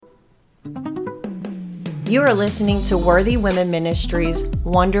You are listening to Worthy Women Ministries'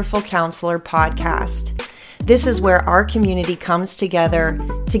 Wonderful Counselor podcast. This is where our community comes together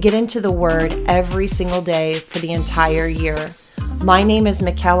to get into the Word every single day for the entire year. My name is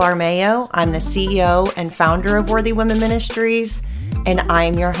Mikkel Armeo. I'm the CEO and founder of Worthy Women Ministries, and I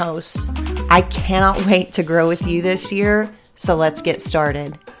am your host. I cannot wait to grow with you this year, so let's get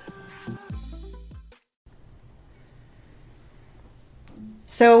started.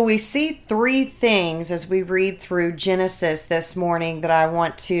 So we see three things as we read through Genesis this morning that I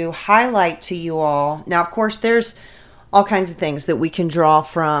want to highlight to you all. Now, of course, there's all kinds of things that we can draw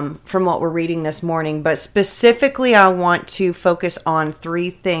from what we're reading this morning, but specifically I want to focus on three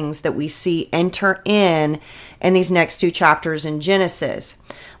things that we see enter in these next two chapters in Genesis.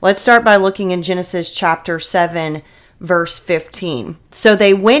 Let's start by looking in Genesis chapter 7, verse 15. So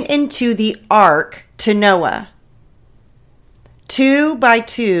they went into the ark to Noah, 2 by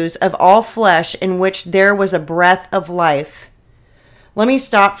 2s of all flesh, in which there was a breath of life. Let me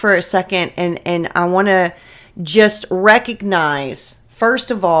stop for a second and I want to just recognize,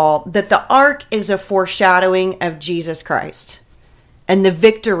 first of all, that the ark is a foreshadowing of Jesus Christ and the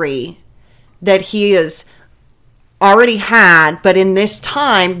victory that he has already had, but in this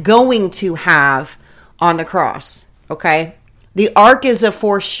time going to have on the cross. Okay? The ark is a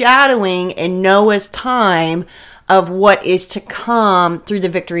foreshadowing in Noah's time of what is to come through the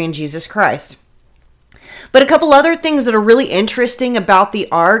victory in Jesus Christ. But a couple other things that are really interesting about the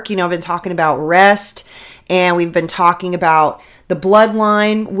ark, I've been talking about rest, and we've been talking about the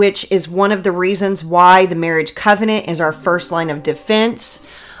bloodline, which is one of the reasons why the marriage covenant is our first line of defense.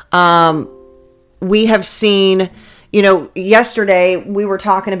 We have seen, yesterday we were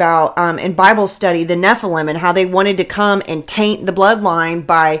talking about in Bible study the Nephilim and how they wanted to come and taint the bloodline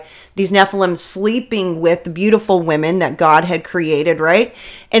by these Nephilim sleeping with the beautiful women that God had created, right?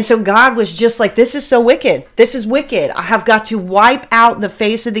 And so God was just like, this is so wicked. This is wicked. I have got to wipe out the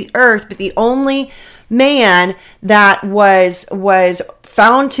face of the earth. But the only man that was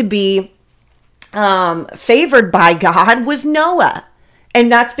found to be favored by God was Noah. And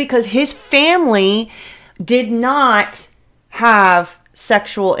that's because his family did not have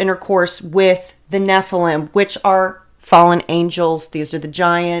sexual intercourse with the Nephilim, which are fallen angels. These are the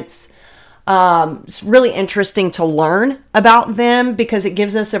giants. It's really interesting to learn about them because it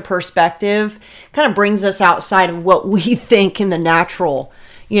gives us a perspective, kind of brings us outside of what we think in the natural.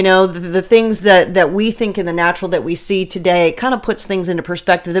 The things that we think in the natural that we see today, it kind of puts things into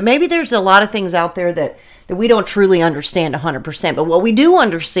perspective. That maybe there's a lot of things out there that we don't truly understand 100%. But what we do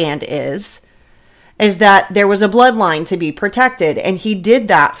understand is that there was a bloodline to be protected. And he did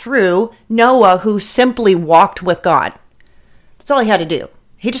that through Noah, who simply walked with God. That's all he had to do.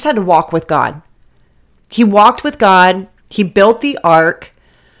 He just had to walk with God. He walked with God. He built the ark.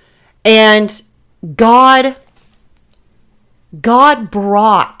 And God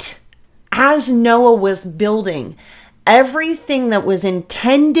brought, as Noah was building, everything that was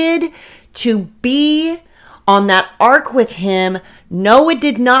intended to be on that ark with him. Noah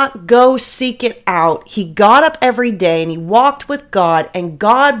did not go seek it out. He got up every day and he walked with God, and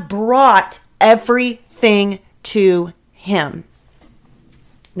God brought everything to him.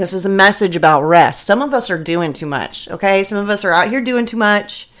 This is a message about rest. Some of us are doing too much, okay? Some of us are out here doing too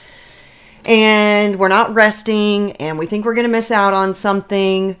much, and we're not resting, and we think we're going to miss out on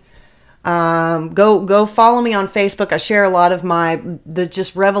something. Go follow me on Facebook. I share a lot of the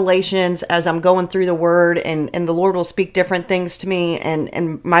just revelations as I'm going through the word, and the Lord will speak different things to me.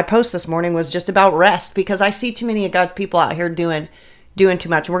 And my post this morning was just about rest, because I see too many of God's people out here doing too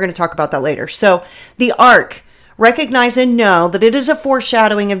much. And we're going to talk about that later. So the ark, recognize and know that it is a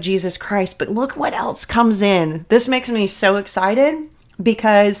foreshadowing of Jesus Christ. But look what else comes in. This makes me so excited,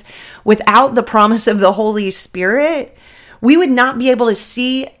 because without the promise of the Holy Spirit, we would not be able to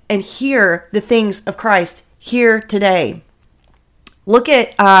see and hear the things of Christ here today. Look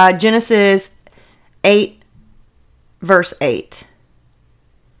at Genesis 8, verse 8.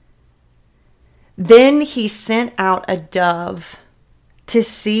 Then he sent out a dove to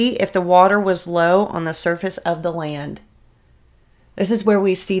see if the water was low on the surface of the land. This is where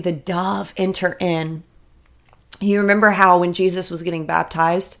we see the dove enter in. You remember how when Jesus was getting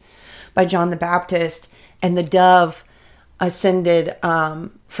baptized by John the Baptist, and the dove ascended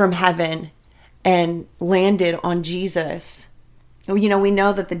from heaven and landed on Jesus. We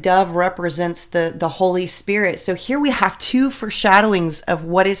know that the dove represents the Holy Spirit. So here we have two foreshadowings of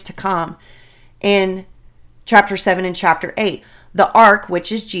what is to come in chapter 7 and chapter 8. The ark,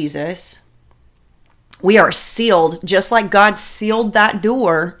 which is Jesus, we are sealed, just like God sealed that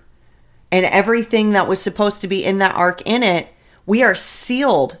door and everything that was supposed to be in that ark in it. We are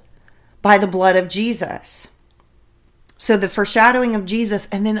sealed by the blood of Jesus. So the foreshadowing of Jesus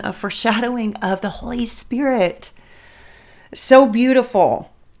and then a foreshadowing of the Holy Spirit. So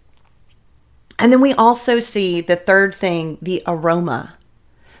beautiful. And then we also see the third thing, the aroma.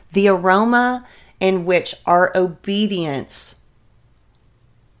 The aroma in which our obedience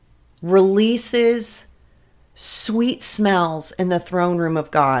releases sweet smells in the throne room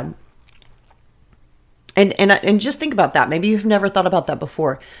of God. And just think about that. Maybe you've never thought about that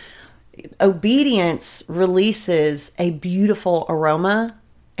before. Obedience releases a beautiful aroma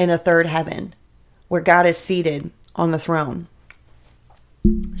in the third heaven where God is seated on the throne.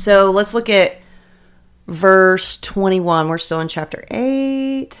 So let's look at verse 21. We're still in chapter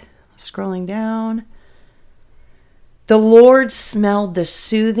 8. Scrolling down. The Lord smelled the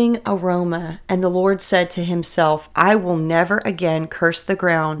soothing aroma, and the Lord said to himself, I will never again curse the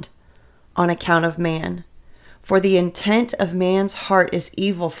ground on account of man, for the intent of man's heart is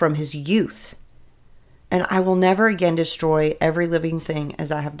evil from his youth, and I will never again destroy every living thing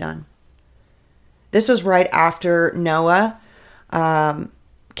as I have done. This was right after Noah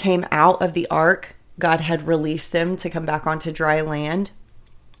came out of the ark. God had released them to come back onto dry land.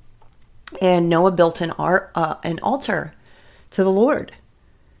 And Noah built an altar to the Lord.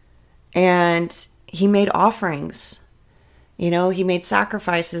 And he made offerings. You know, he made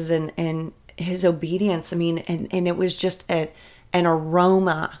sacrifices and his obedience. I mean, and it was just an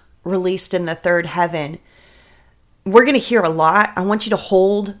aroma released in the third heaven. We're going to hear a lot. I want you to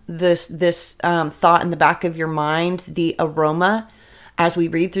hold this thought in the back of your mind, the aroma, as we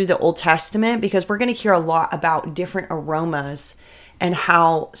read through the Old Testament, because we're going to hear a lot about different aromas and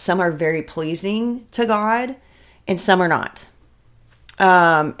how some are very pleasing to God and some are not.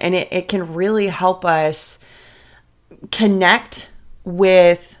 And it can really help us connect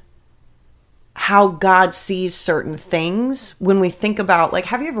with how God sees certain things when we think about, like,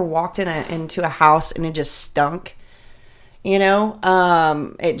 have you ever walked into a house and it just stunk? You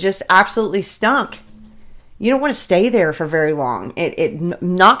know, it just absolutely stunk. You don't want to stay there for very long. It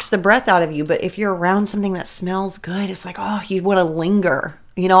knocks the breath out of you. But if you're around something that smells good, it's like, oh, you'd want to linger.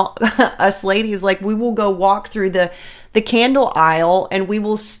 You know, us ladies, like, we will go walk through the candle aisle and we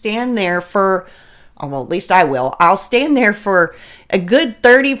will stand there for, oh, well, at least I will. I'll stand there for a good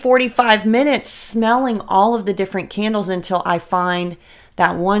 30, 45 minutes smelling all of the different candles until I find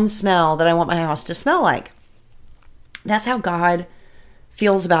that one smell that I want my house to smell like. That's how God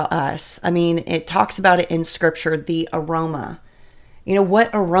feels about us. I mean, it talks about it in scripture, the aroma. You know,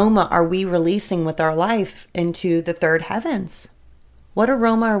 what aroma are we releasing with our life into the third heavens? What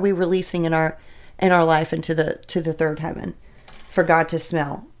aroma are we releasing in our life into the third heaven for God to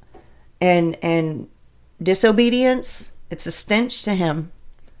smell? And disobedience, it's a stench to him.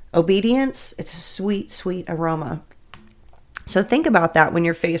 Obedience, it's a sweet, sweet aroma. So think about that when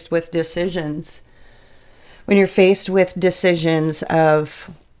you're faced with decisions. When you're faced with decisions of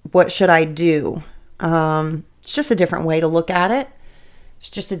what should I do? It's just a different way to look at it. It's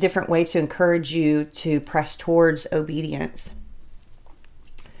just a different way to encourage you to press towards obedience.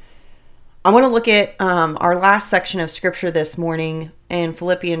 I want to look at our last section of scripture this morning in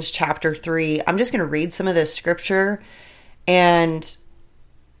Philippians chapter 3. I'm just going to read some of this scripture and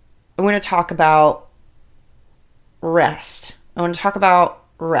I want to talk about rest. I want to talk about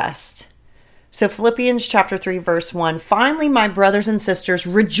rest. So Philippians chapter 3, verse 1, finally, my brothers and sisters,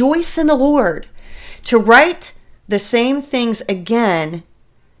 rejoice in the Lord. To write the same things again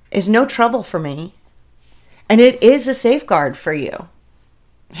is no trouble for me, and it is a safeguard for you.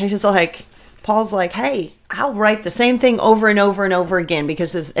 He's like, Paul's like, hey, I'll write the same thing over and over and over again,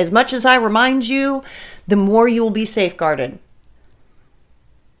 because as much as I remind you, the more you will be safeguarded.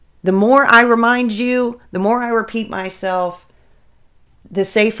 The more I remind you, the more I repeat myself, the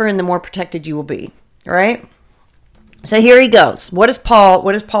safer and the more protected you will be. All right. So here he goes. What is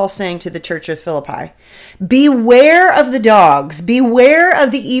Paul saying to the church of Philippi? Beware of the dogs. Beware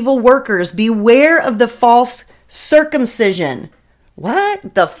of the evil workers. Beware of the false circumcision.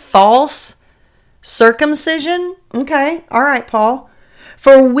 What? The false circumcision? Okay. All right, Paul.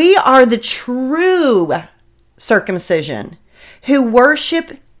 For we are the true circumcision who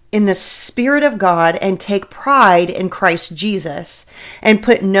worship in the Spirit of God and take pride in Christ Jesus and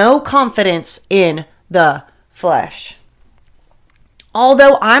put no confidence in the flesh.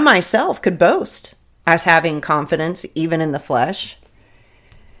 Although I myself could boast as having confidence even in the flesh.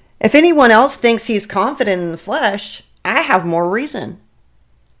 If anyone else thinks he's confident in the flesh, I have more reason.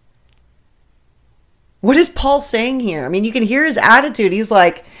 What is Paul saying here? I mean, you can hear his attitude. He's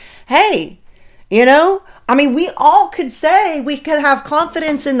like, hey, you know, I mean, we all could say we could have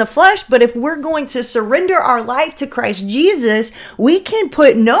confidence in the flesh, but if we're going to surrender our life to Christ Jesus, we can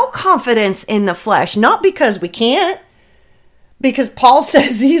put no confidence in the flesh, not because we can't, because Paul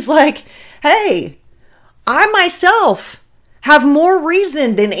says, he's like, hey, I myself have more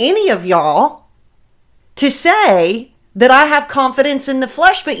reason than any of y'all to say that I have confidence in the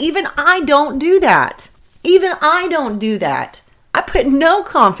flesh, but even I don't do that. Even I don't do that. I put no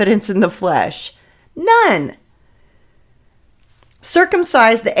confidence in the flesh. None.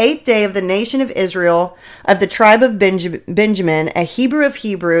 Circumcised the 8th day of the nation of Israel, of the tribe of Benjamin, a Hebrew of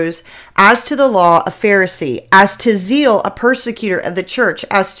Hebrews, as to the law, a Pharisee, as to zeal, a persecutor of the church,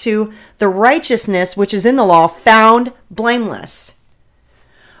 as to the righteousness which is in the law, found blameless.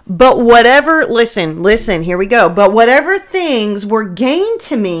 But whatever, listen, here we go. But whatever things were gained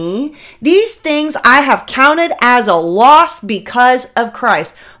to me, these things I have counted as a loss because of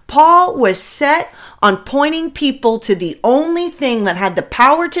Christ. Paul was set on pointing people to the only thing that had the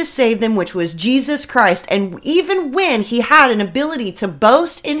power to save them, which was Jesus Christ. And even when he had an ability to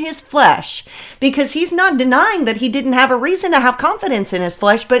boast in his flesh, because he's not denying that he didn't have a reason to have confidence in his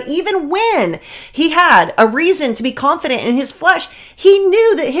flesh, but even when he had a reason to be confident in his flesh, he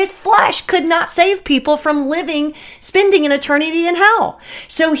knew that his flesh could not save people from spending an eternity in hell.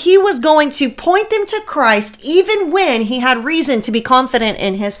 So he was going to point them to Christ even when he had reason to be confident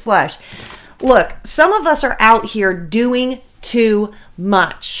in his flesh. Look, some of us are out here doing too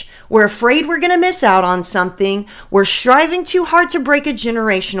much. We're afraid we're going to miss out on something. We're striving too hard to break a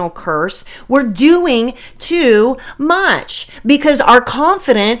generational curse. We're doing too much because our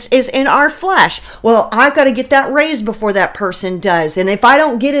confidence is in our flesh. Well, I've got to get that raise before that person does. And if I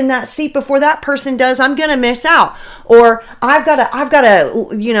don't get in that seat before that person does, I'm going to miss out. Or I've got to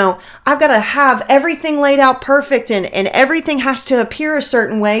have everything laid out perfect and everything has to appear a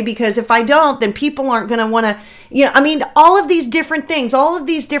certain way, because if I don't, then people aren't going to want to, all of these different things, all of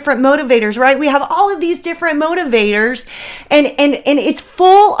these different motivators, right? We have all of these different motivators and it's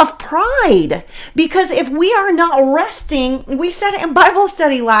full of pride, because if we are not resting, we said it in Bible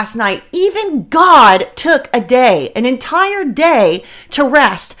study last night, even God took an entire day to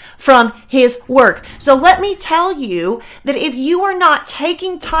rest from his work. So let me tell you that if you are not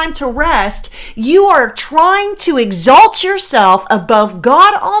taking time to rest, you are trying to exalt yourself above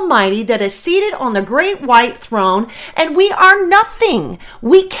God Almighty that is seated on the great white throne, and we are nothing.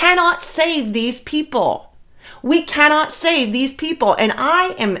 We cannot save these people. We cannot save these people. And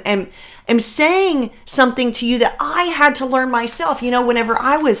I am saying something to you that I had to learn myself. Whenever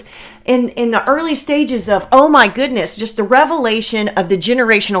I was in the early stages of, oh my goodness, just the revelation of the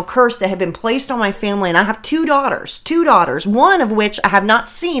generational curse that had been placed on my family. And I have two daughters, one of which I have not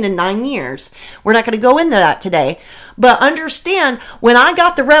seen in 9 years. We're not going to go into that today. But understand, when I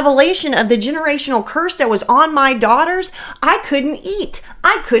got the revelation of the generational curse that was on my daughters, I couldn't eat.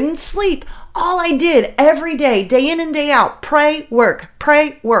 I couldn't sleep. All I did every day, day in and day out, pray, work,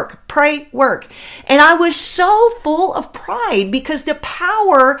 pray, work, pray, work. And I was so full of pride because the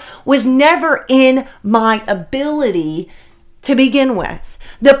power was never in my ability to begin with.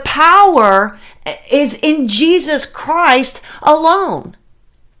 The power is in Jesus Christ alone.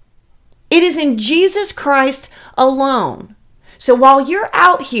 It is in Jesus Christ alone. So while you're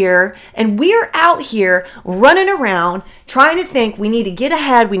out here and we're out here running around trying to think we need to get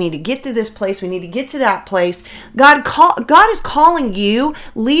ahead, we need to get to this place, we need to get to that place, God is calling you,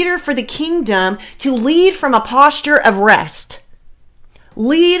 leader for the kingdom, to lead from a posture of rest.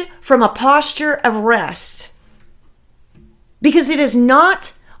 Lead from a posture of rest. Because it is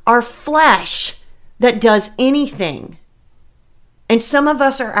not our flesh that does anything. And some of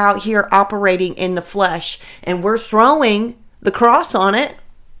us are out here operating in the flesh, and we're throwing the cross on it.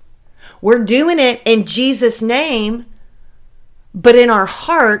 We're doing it in Jesus' name, but in our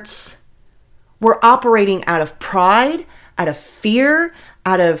hearts, we're operating out of pride, out of fear,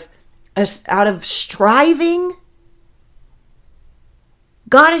 out of striving.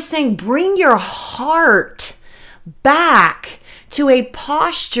 God is saying, bring your heart back to a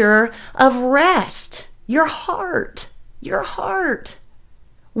posture of rest. Your heart.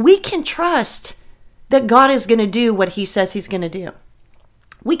 We can trust that God is going to do what he says he's going to do.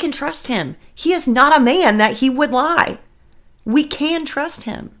 We can trust him. He is not a man that he would lie. We can trust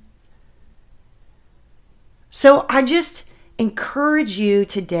him. So I just encourage you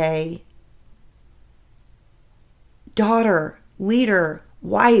today, daughter, leader,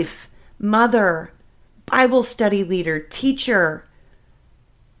 wife, mother, Bible study leader, teacher,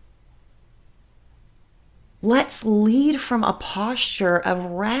 let's lead from a posture of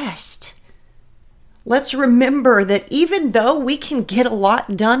rest. let's remember that even though we can get a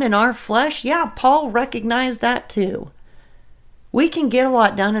lot done in our flesh, yeah, Paul recognized that too. We can get a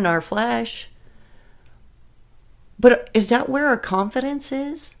lot done in our flesh. But is that where our confidence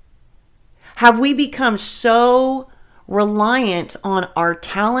is? Have we become so reliant on our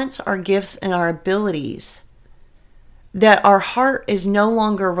talents, our gifts, and our abilities that our heart is no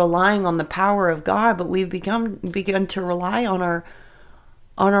longer relying on the power of God, but we've begun to rely on our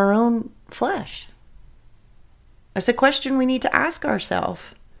own flesh? That's a question we need to ask ourselves.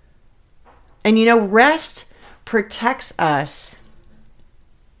 And rest protects us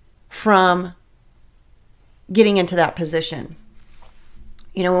from getting into that position.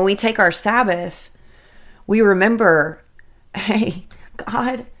 When we take our Sabbath, we remember, hey,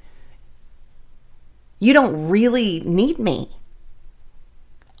 God, you don't really need me.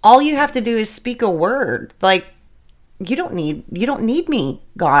 All you have to do is speak a word. Like, you don't need me,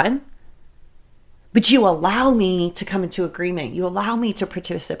 God. But you allow me to come into agreement. You allow me to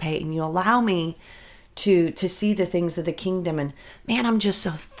participate, and you allow me to see the things of the kingdom. And man, I'm just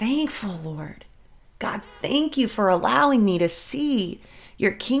so thankful, Lord. God, thank you for allowing me to see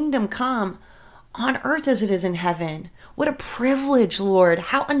your kingdom come on earth as it is in heaven. What a privilege, Lord.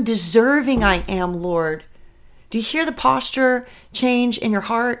 How undeserving I am, Lord. Do you hear the posture change in your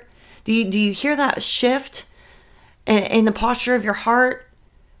heart? Do you hear that shift in the posture of your heart?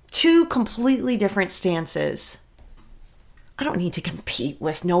 Two completely different stances. I don't need to compete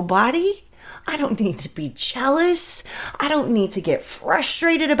with nobody. I don't need to be jealous. I don't need to get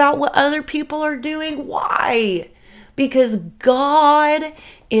frustrated about what other people are doing. Why? Because God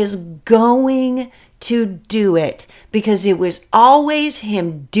is going to do it. Because it was always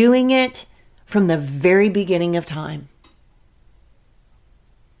Him doing it from the very beginning of time.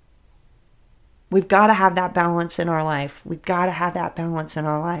 We've got to have that balance in our life. We've got to have that balance in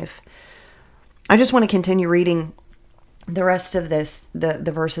our life. I just want to continue reading the rest of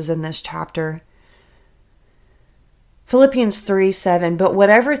the verses in this chapter. Philippians 3:7, but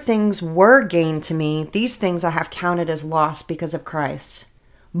whatever things were gained to me, these things I have counted as loss because of Christ.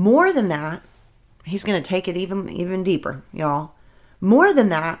 More than that, he's going to take it even deeper, y'all. More than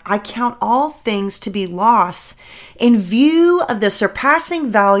that, I count all things to be loss in view of the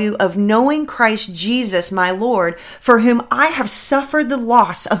surpassing value of knowing Christ Jesus, my Lord, for whom I have suffered the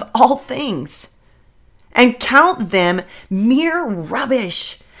loss of all things, and count them mere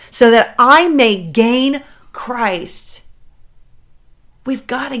rubbish, so that I may gain Christ. We've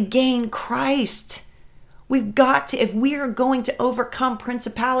got to gain Christ. We've got to, if we are going to overcome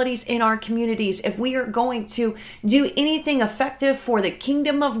principalities in our communities, if we are going to do anything effective for the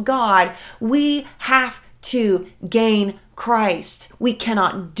kingdom of God, we have to gain Christ. We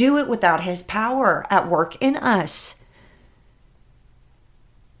cannot do it without His power at work in us.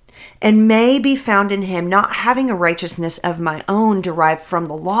 And may be found in Him, not having a righteousness of my own derived from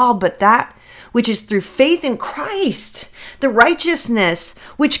the law, but that which is through faith in Christ, the righteousness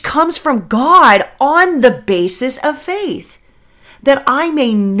which comes from God on the basis of faith, that I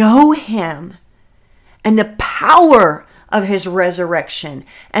may know Him and the power of His resurrection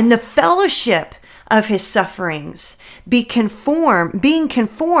and the fellowship of His sufferings, being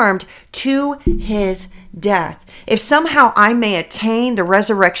conformed to His death, if somehow I may attain the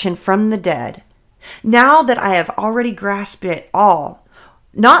resurrection from the dead. Now that I have already grasped it all,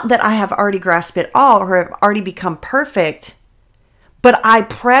 not that I have already grasped it all or have already become perfect, but I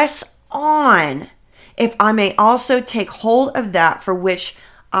press on, if I may also take hold of that for which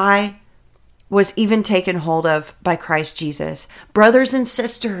I was even taken hold of by Christ Jesus. Brothers and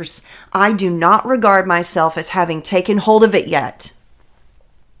sisters, I do not regard myself as having taken hold of it yet.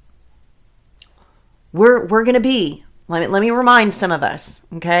 We're going to be, let me remind some of us,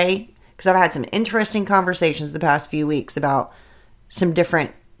 okay? Because I've had some interesting conversations the past few weeks about some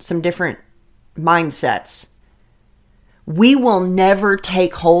different mindsets. We will never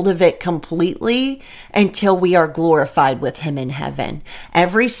take hold of it completely until we are glorified with Him in heaven.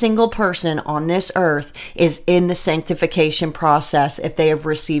 Every single person on this earth is in the sanctification process if they have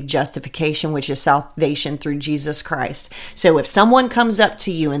received justification, which is salvation through Jesus Christ. So if someone comes up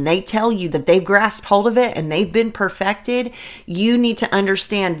to you and they tell you that they've grasped hold of it and they've been perfected, you need to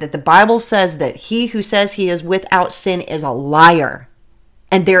understand that the Bible says that he who says he is without sin is a liar,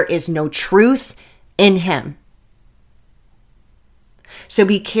 and there is no truth in him. So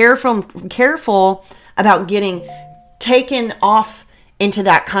be careful about getting taken off into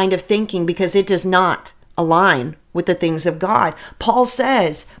that kind of thinking, because it does not align with the things of God. Paul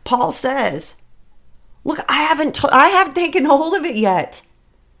says, look, I haven't taken hold of it yet.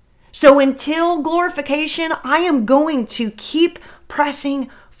 So until glorification, I am going to keep pressing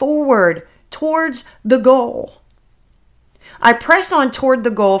forward towards the goal. I press on toward the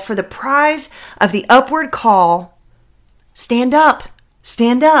goal for the prize of the upward call. Stand up,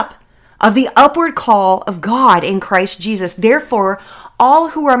 of the upward call of God in Christ Jesus. Therefore, all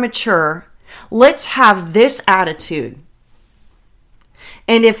who are mature, let's have this attitude.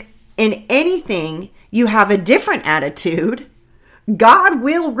 And if in anything you have a different attitude, God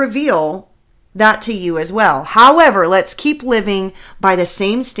will reveal that to you as well. However, let's keep living by the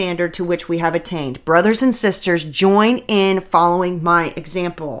same standard to which we have attained. Brothers and sisters, join in following my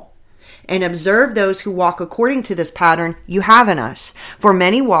example and observe those who walk according to this pattern you have in us. For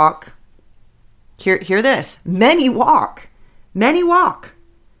many walk, hear this, many walk,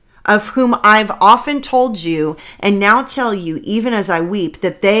 of whom I've often told you and now tell you, even as I weep,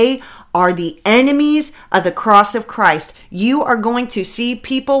 that they are the enemies of the cross of Christ. You are going to see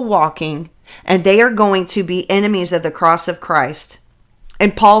people walking, and they are going to be enemies of the cross of Christ.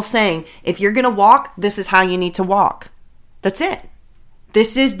 And Paul's saying, if you're going to walk, this is how you need to walk. That's it.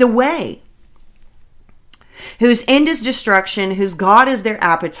 This is the way. Whose end is destruction, whose God is their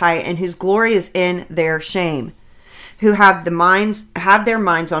appetite, and whose glory is in their shame. Who have their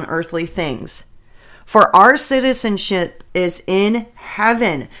minds on earthly things. For our citizenship is in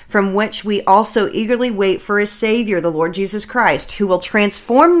heaven, from which we also eagerly wait for a Savior, the Lord Jesus Christ, who will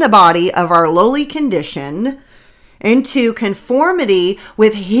transform the body of our lowly condition into conformity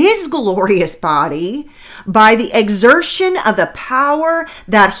with his glorious body by the exertion of the power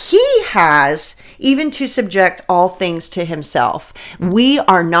that he has, even to subject all things to himself. We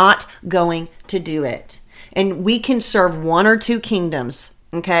are not going to do it. And we can serve one or two kingdoms.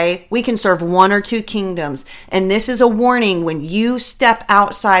 Okay, we can serve one or two kingdoms. And this is a warning: when you step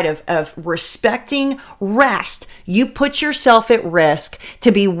outside of respecting rest, you put yourself at risk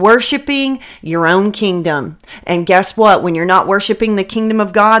to be worshiping your own kingdom. And guess what? When you're not worshiping the kingdom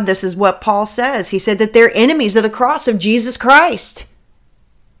of God, this is what Paul says. He said that they're enemies of the cross of Jesus Christ.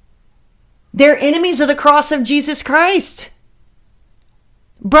 They're enemies of the cross of Jesus Christ.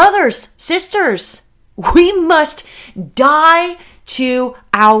 Brothers, sisters, we must die to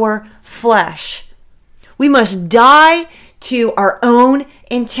our flesh. We must die to our own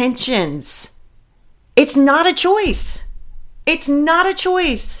intentions. It's not a choice. It's not a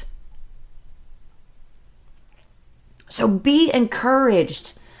choice. So be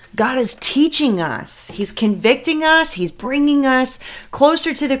encouraged. God is teaching us. He's convicting us. He's bringing us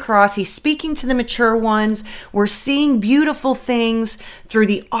closer to the cross. He's speaking to the mature ones. We're seeing beautiful things through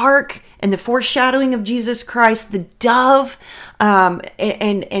the ark and the foreshadowing of Jesus Christ, the dove,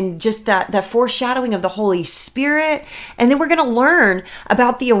 and just that foreshadowing of the Holy Spirit. And then we're going to learn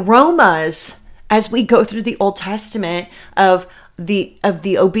about the aromas as we go through the Old Testament of the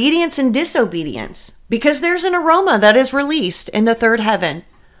obedience and disobedience, because there's an aroma that is released in the third heaven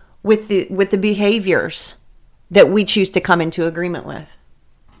with the behaviors that we choose to come into agreement with.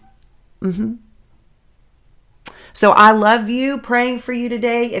 So I love you, praying for you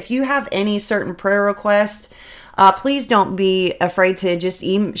today. If you have any certain prayer requests, please don't be afraid to just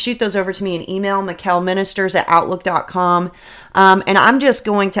shoot those over to me in email, mckelministers@outlook.com. And I'm just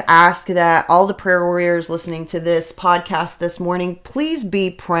going to ask that all the prayer warriors listening to this podcast this morning, please be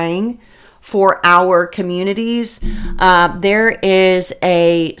praying for our communities. There is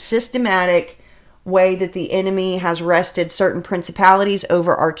a systematic way that the enemy has wrested certain principalities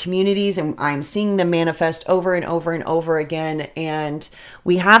over our communities, and I'm seeing them manifest over and over and over again. And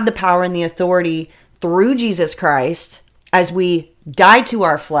we have the power and the authority through Jesus Christ as we die to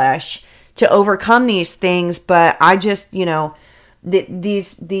our flesh to overcome these things. But I just,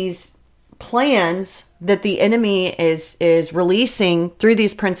 these plans that the enemy is releasing through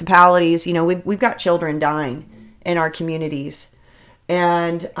these principalities, we've got children dying in our communities,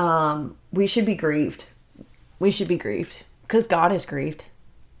 and we should be grieved. We should be grieved because God is grieved.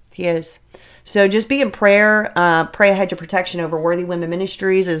 He is. So just be in prayer. Pray a hedge of protection over Worthy Women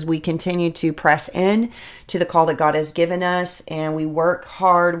Ministries as we continue to press in to the call that God has given us, and we work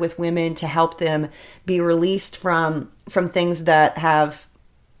hard with women to help them be released from things that have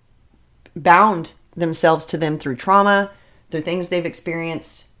bound themselves to them through trauma, through things they've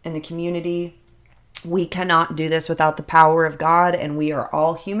experienced in the community. We cannot do this without the power of God, and we are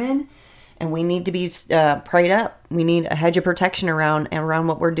all human, and we need to be prayed up. We need a hedge of protection around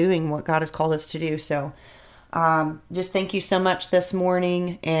what we're doing, what God has called us to do. So just thank you so much this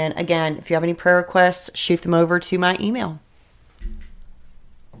morning. And again, if you have any prayer requests, shoot them over to my email.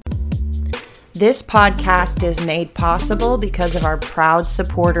 This podcast is made possible because of our proud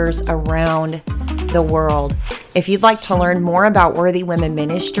supporters around the world. If you'd like to learn more about Worthy Women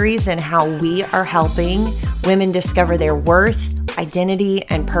Ministries and how we are helping women discover their worth, identity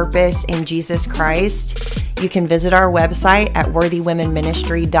and purpose in Jesus Christ, you can visit our website at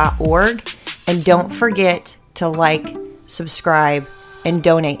worthywomenministry.org. And don't forget to like, subscribe, and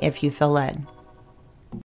donate if you feel led.